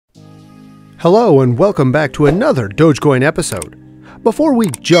Hello and welcome back to another Dogecoin episode. Before we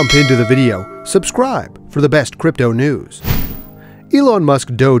jump into the video, subscribe for the best crypto news. Elon Musk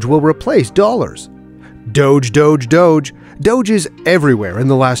Doge will replace dollars. Doge. Doge is everywhere in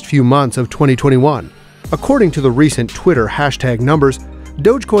the last few months of 2021. According to the recent Twitter hashtag numbers,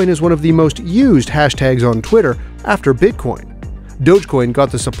 Dogecoin is one of the most used hashtags on Twitter after Bitcoin. Dogecoin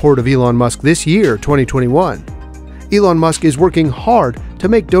got the support of Elon Musk this year, 2021. Elon Musk is working hard to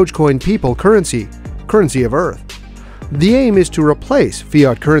make Dogecoin people currency of Earth. The aim is to replace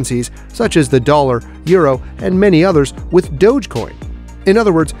fiat currencies such as the dollar, euro, and many others with Dogecoin. In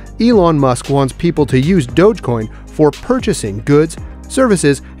other words, Elon Musk wants people to use Dogecoin for purchasing goods,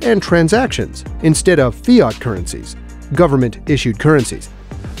 services, and transactions instead of fiat currencies, government-issued currencies,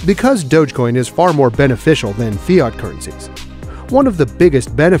 because Dogecoin is far more beneficial than fiat currencies. One of the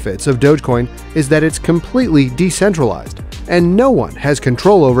biggest benefits of Dogecoin is that it's completely decentralized, and no one has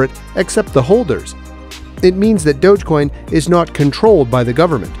control over it except the holders. It means that Dogecoin is not controlled by the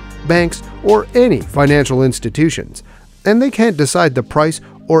government, banks, or any financial institutions, and they can't decide the price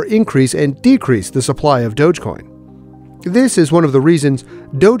or increase and decrease the supply of Dogecoin. This is one of the reasons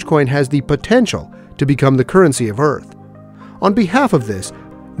Dogecoin has the potential to become the currency of Earth. On behalf of this,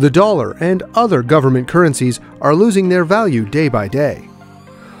 the dollar and other government currencies are losing their value day by day.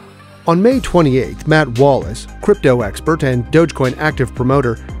 On May 28th, Matt Wallace, crypto expert and Dogecoin active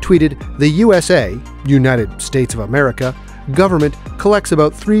promoter, tweeted, "The USA, United States of America, government collects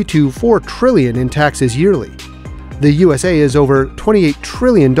about 3 to 4 trillion in taxes yearly. The USA is over $28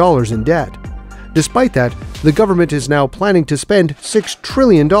 trillion in debt. Despite that, the government is now planning to spend $6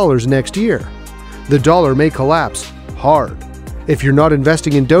 trillion next year. The dollar may collapse hard. If you're not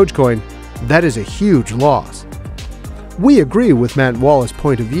investing in Dogecoin, that is a huge loss." We agree with Matt Wallace's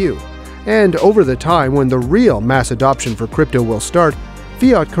point of view, and over the time when the real mass adoption for crypto will start,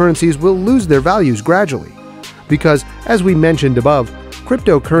 fiat currencies will lose their values gradually. Because, as we mentioned above,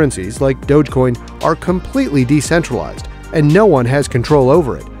 cryptocurrencies like Dogecoin are completely decentralized, and no one has control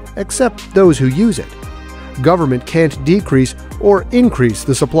over it, except those who use it. Government can't decrease or increase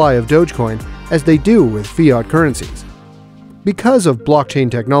the supply of Dogecoin as they do with fiat currencies. Because of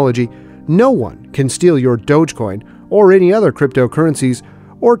blockchain technology, no one can steal your Dogecoin or any other cryptocurrencies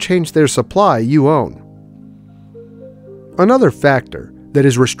or change their supply you own. Another factor that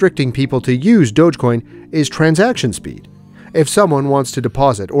is restricting people to use Dogecoin is transaction speed. If someone wants to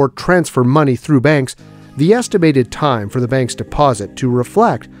deposit or transfer money through banks, the estimated time for the bank's deposit to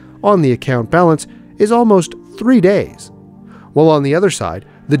reflect on the account balance is almost 3 days. While on the other side,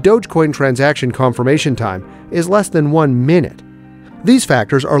 the Dogecoin transaction confirmation time is less than 1 minute. These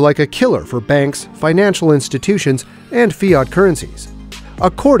factors are like a killer for banks, financial institutions, and fiat currencies.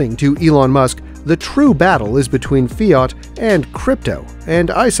 According to Elon Musk, the true battle is between fiat and crypto,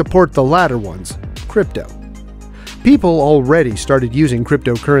 and I support the latter ones, crypto. People already started using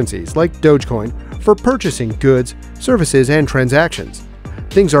cryptocurrencies like Dogecoin for purchasing goods, services, and transactions.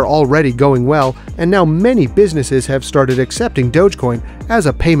 Things are already going well, and now many businesses have started accepting Dogecoin as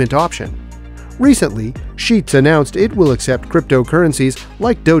a payment option. Recently, Sheets announced it will accept cryptocurrencies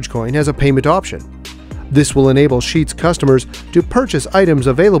like Dogecoin as a payment option. This will enable Sheets customers to purchase items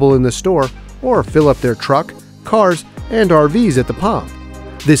available in the store or fill up their truck, cars, and RVs at the pump.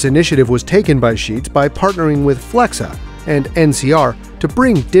 This initiative was taken by Sheets by partnering with Flexa and NCR to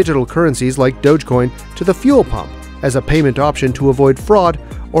bring digital currencies like Dogecoin to the fuel pump as a payment option to avoid fraud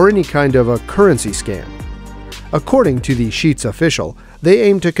or any kind of a currency scam. According to the Sheets official, they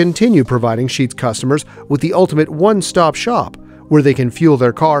aim to continue providing Sheets customers with the ultimate one-stop shop where they can fuel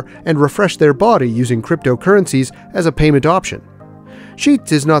their car and refresh their body using cryptocurrencies as a payment option.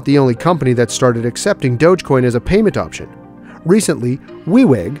 Sheets is not the only company that started accepting Dogecoin as a payment option. Recently,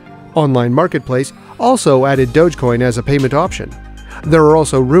 WeWig, online marketplace, also added Dogecoin as a payment option. There are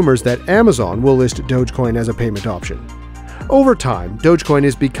also rumors that Amazon will list Dogecoin as a payment option. Over time, Dogecoin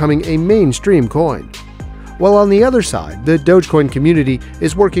is becoming a mainstream coin. While on the other side, the Dogecoin community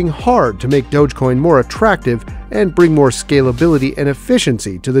is working hard to make Dogecoin more attractive and bring more scalability and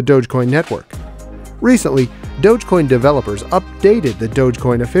efficiency to the Dogecoin network. Recently, Dogecoin developers updated the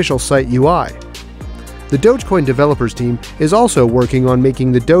Dogecoin official site UI. The Dogecoin developers team is also working on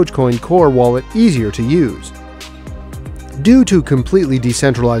making the Dogecoin core wallet easier to use. Due to completely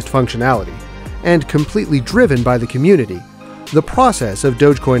decentralized functionality and completely driven by the community, the process of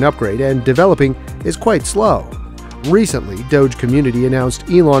Dogecoin upgrade and developing is quite slow. Recently, Doge community announced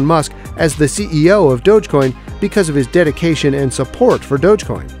Elon Musk as the CEO of Dogecoin because of his dedication and support for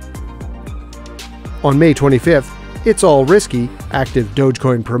Dogecoin. On May 25th, It's All Risky, active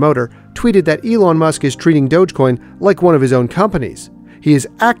Dogecoin promoter, tweeted that Elon Musk is treating Dogecoin like one of his own companies. He is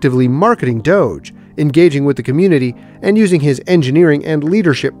actively marketing Doge, engaging with the community, and using his engineering and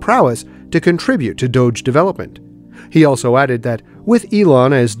leadership prowess to contribute to Doge development. He also added that, with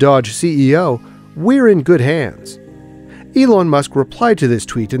Elon as Doge CEO, we're in good hands. Elon Musk replied to this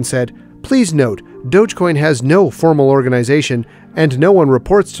tweet and said, "Please note, Dogecoin has no formal organization and no one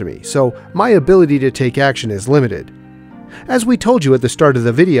reports to me, so my ability to take action is limited." As we told you at the start of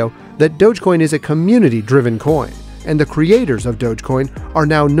the video, that Dogecoin is a community-driven coin, and the creators of Dogecoin are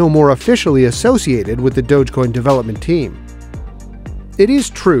now no more officially associated with the Dogecoin development team. It is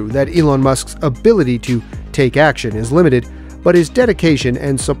true that Elon Musk's ability to take action is limited, but his dedication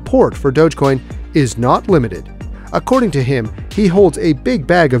and support for Dogecoin is not limited. According to him, he holds a big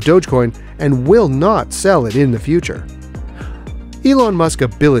bag of Dogecoin and will not sell it in the future. Elon Musk's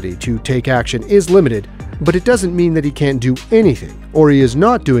ability to take action is limited, but it doesn't mean that he can't do anything, or he is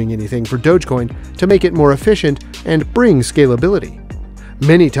not doing anything for Dogecoin to make it more efficient and bring scalability.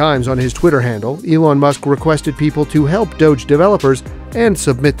 Many times on his Twitter handle, Elon Musk requested people to help Doge developers and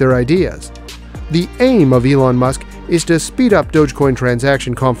submit their ideas. The aim of Elon Musk is to speed up Dogecoin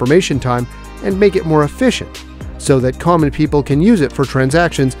transaction confirmation time and make it more efficient, so that common people can use it for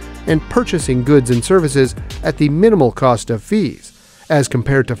transactions and purchasing goods and services at the minimal cost of fees, as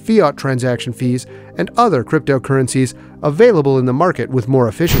compared to fiat transaction fees and other cryptocurrencies available in the market with more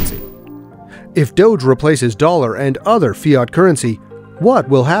efficiency. If Doge replaces dollar and other fiat currency, what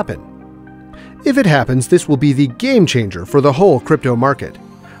will happen? If it happens, this will be the game changer for the whole crypto market.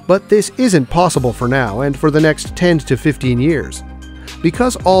 But this isn't possible for now and for the next 10 to 15 years.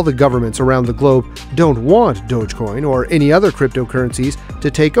 Because all the governments around the globe don't want Dogecoin or any other cryptocurrencies to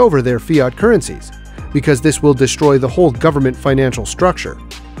take over their fiat currencies, because this will destroy the whole government financial structure.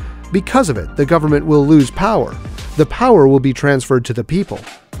 Because of it, the government will lose power. The power will be transferred to the people.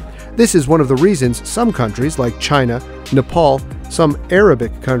 This is one of the reasons some countries like China, Nepal, some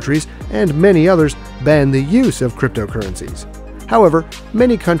Arabic countries, and many others ban the use of cryptocurrencies. However,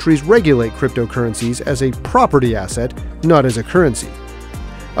 many countries regulate cryptocurrencies as a property asset, not as a currency.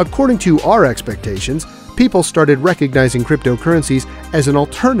 According to our expectations, people started recognizing cryptocurrencies as an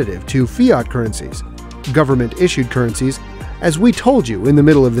alternative to fiat currencies, government-issued currencies, as we told you in the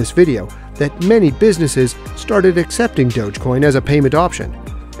middle of this video, that many businesses started accepting Dogecoin as a payment option,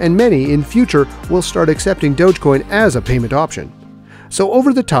 and many in future will start accepting Dogecoin as a payment option. So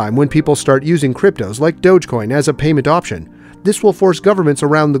over the time when people start using cryptos like Dogecoin as a payment option, this will force governments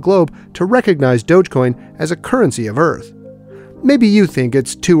around the globe to recognize Dogecoin as a currency of Earth. Maybe you think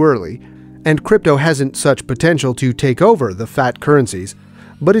it's too early, and crypto hasn't such potential to take over the fiat currencies,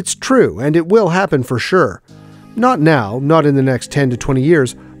 but it's true and it will happen for sure. Not now, not in the next 10 to 20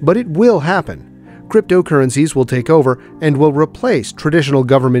 years, but it will happen. Cryptocurrencies will take over and will replace traditional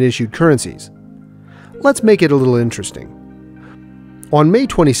government-issued currencies. Let's make it a little interesting. On May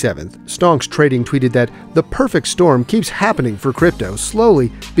 27th, Stonks Trading tweeted that the perfect storm keeps happening for crypto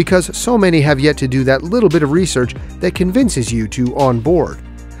slowly because so many have yet to do that little bit of research that convinces you to onboard.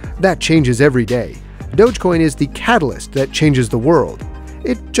 That changes every day. Dogecoin is the catalyst that changes the world.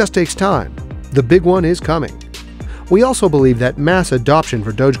 It just takes time. The big one is coming. We also believe that mass adoption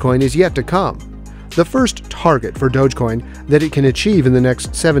for Dogecoin is yet to come. The first target for Dogecoin that it can achieve in the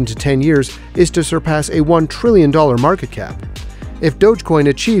next 7 to 10 years is to surpass a $1 trillion market cap. If Dogecoin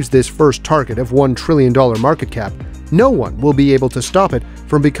achieves this first target of $1 trillion market cap, no one will be able to stop it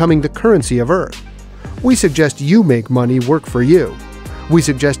from becoming the currency of Earth. We suggest you make money work for you. We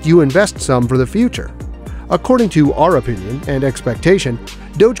suggest you invest some for the future. According to our opinion and expectation,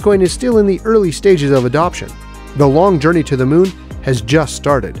 Dogecoin is still in the early stages of adoption. The long journey to the moon has just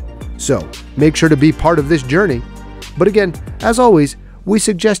started. So, make sure to be part of this journey. But again, as always, we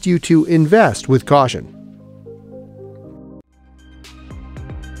suggest you to invest with caution.